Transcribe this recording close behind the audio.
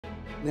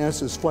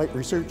NASA's Flight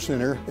Research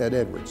Center at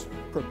Edwards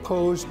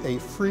proposed a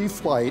free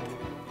flight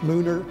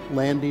lunar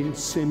landing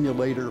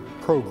simulator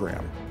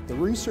program. The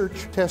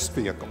research test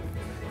vehicle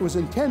was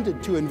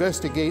intended to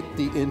investigate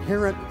the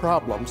inherent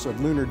problems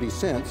of lunar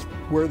descents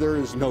where there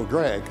is no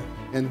drag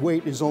and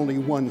weight is only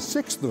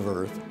 1/6 of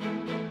Earth.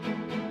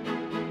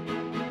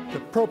 The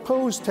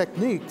proposed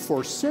technique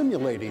for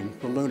simulating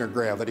the lunar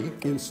gravity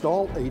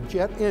installed a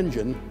jet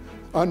engine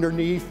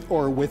underneath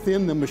or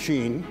within the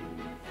machine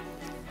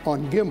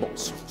on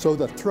gimbals, so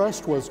the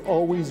thrust was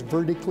always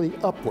vertically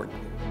upward.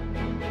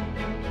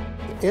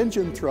 The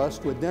engine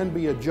thrust would then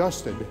be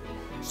adjusted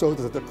so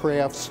that the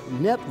craft's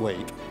net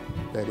weight,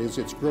 that is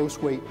its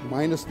gross weight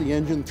minus the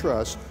engine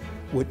thrust,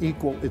 would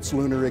equal its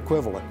lunar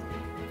equivalent.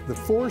 The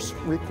force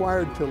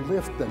required to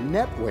lift the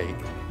net weight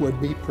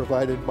would be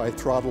provided by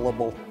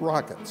throttleable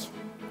rockets.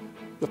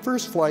 The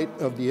first flight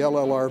of the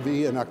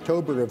LLRV in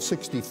October of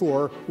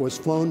 '64 was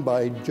flown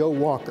by Joe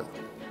Walker.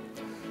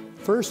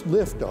 First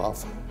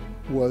liftoff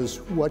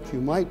was what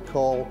you might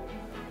call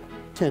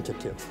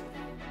tentative.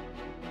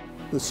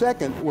 The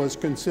second was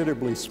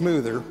considerably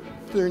smoother.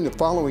 During the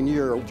following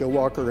year, Joe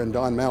Walker and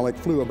Don Malik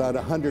flew about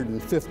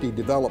 150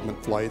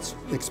 development flights,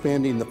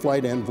 expanding the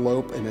flight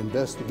envelope and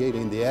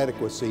investigating the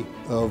adequacy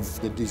of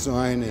the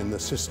design and the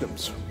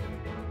systems.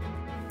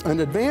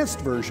 An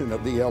advanced version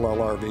of the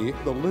LLRV,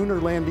 the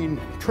Lunar Landing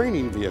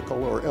Training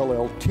Vehicle, or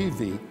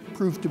LLTV,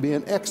 proved to be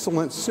an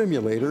excellent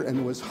simulator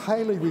and was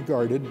highly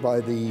regarded by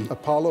the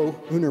Apollo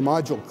lunar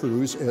module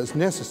crews as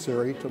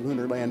necessary to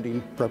lunar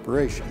landing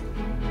preparation.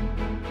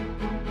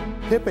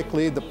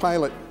 Typically, the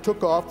pilot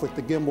took off with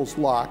the gimbals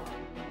locked,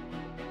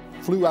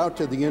 flew out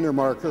to the inner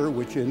marker,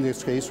 which in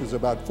this case was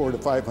about 400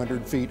 to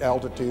 500 feet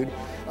altitude,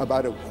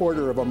 about a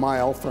quarter of a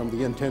mile from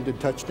the intended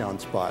touchdown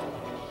spot.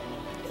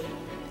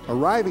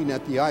 Arriving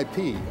at the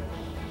IP,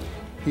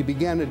 he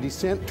began a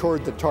descent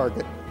toward the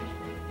target,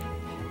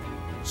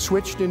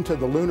 switched into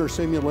the lunar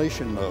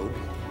simulation mode,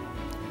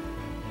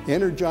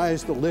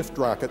 energized the lift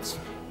rockets,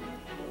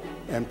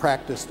 and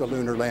practiced the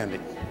lunar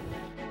landing.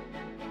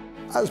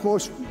 I was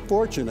most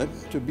fortunate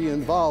to be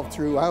involved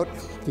throughout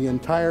the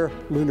entire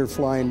lunar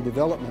flying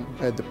development.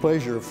 I had the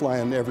pleasure of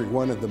flying every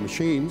one of the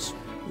machines,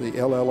 the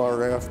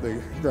LLRF, the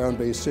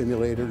ground-based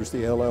simulators,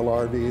 the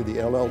LLRV, the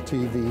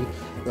LLTV,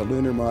 the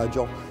lunar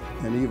module,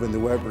 and even the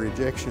Weber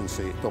ejection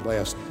seat, the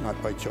last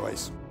not by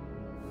choice.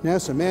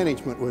 NASA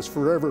management was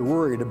forever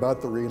worried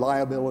about the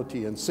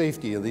reliability and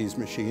safety of these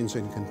machines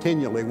and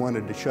continually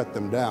wanted to shut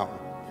them down.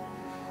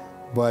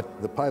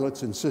 But the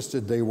pilots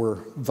insisted they were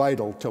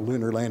vital to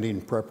lunar landing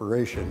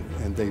preparation,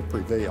 and they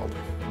prevailed.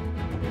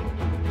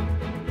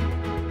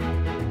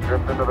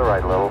 Drift into the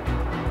right, level.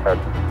 Head.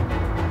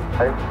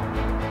 Hey.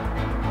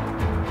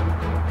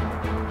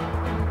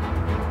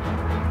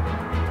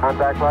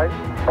 Contact light.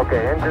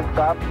 Okay, engine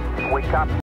stop. We copy.